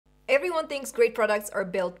Everyone thinks great products are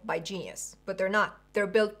built by genius, but they're not. They're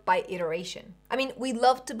built by iteration. I mean, we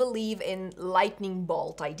love to believe in lightning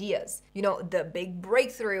bolt ideas. You know, the big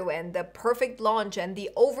breakthrough and the perfect launch and the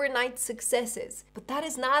overnight successes. But that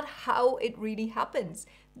is not how it really happens.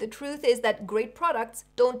 The truth is that great products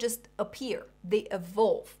don't just appear, they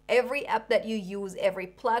evolve. Every app that you use, every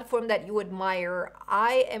platform that you admire,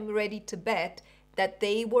 I am ready to bet that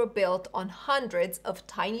they were built on hundreds of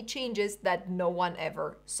tiny changes that no one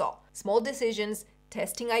ever saw. Small decisions,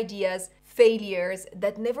 testing ideas, failures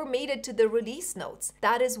that never made it to the release notes.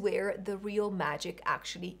 That is where the real magic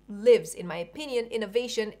actually lives. In my opinion,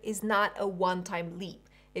 innovation is not a one-time leap.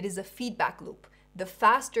 It is a feedback loop. The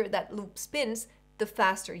faster that loop spins, the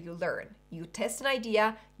faster you learn. You test an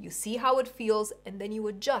idea, you see how it feels, and then you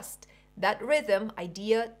adjust. That rhythm,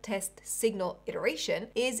 idea, test, signal, iteration,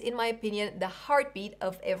 is, in my opinion, the heartbeat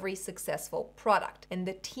of every successful product. And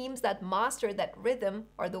the teams that master that rhythm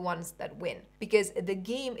are the ones that win. Because the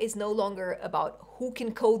game is no longer about who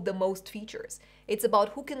can code the most features. It's about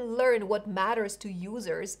who can learn what matters to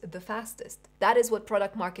users the fastest. That is what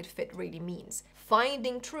product market fit really means.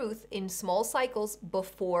 Finding truth in small cycles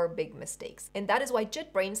before big mistakes. And that is why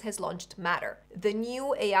JetBrains has launched Matter, the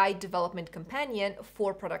new AI development companion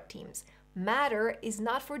for product teams. Matter is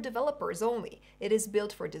not for developers only. It is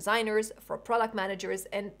built for designers, for product managers,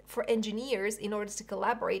 and for engineers in order to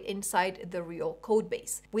collaborate inside the real code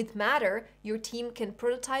base. With Matter, your team can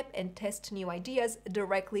prototype and test new ideas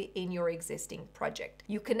directly in your existing project.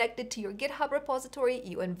 You connect it to your GitHub repository,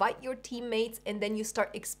 you invite your teammates, and then you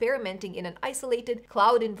start experimenting in an isolated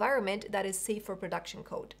cloud environment that is safe for production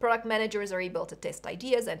code. Product managers are able to test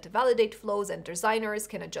ideas and to validate flows, and designers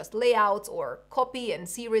can adjust layouts or copy and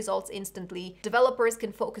see results instantly. Developers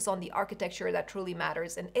can focus on the architecture that truly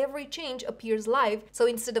matters, and every change appears live. So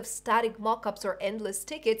instead of static mockups or endless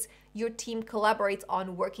tickets, your team collaborates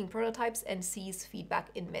on working prototypes and sees feedback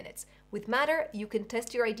in minutes. With Matter, you can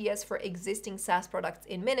test your ideas for existing SaaS products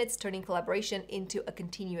in minutes, turning collaboration into a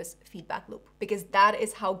continuous feedback loop. Because that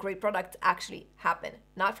is how great products actually happen.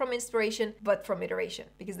 Not from inspiration, but from iteration.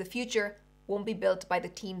 Because the future won't be built by the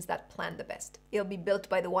teams that plan the best. It'll be built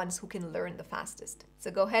by the ones who can learn the fastest.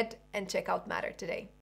 So go ahead and check out Matter today.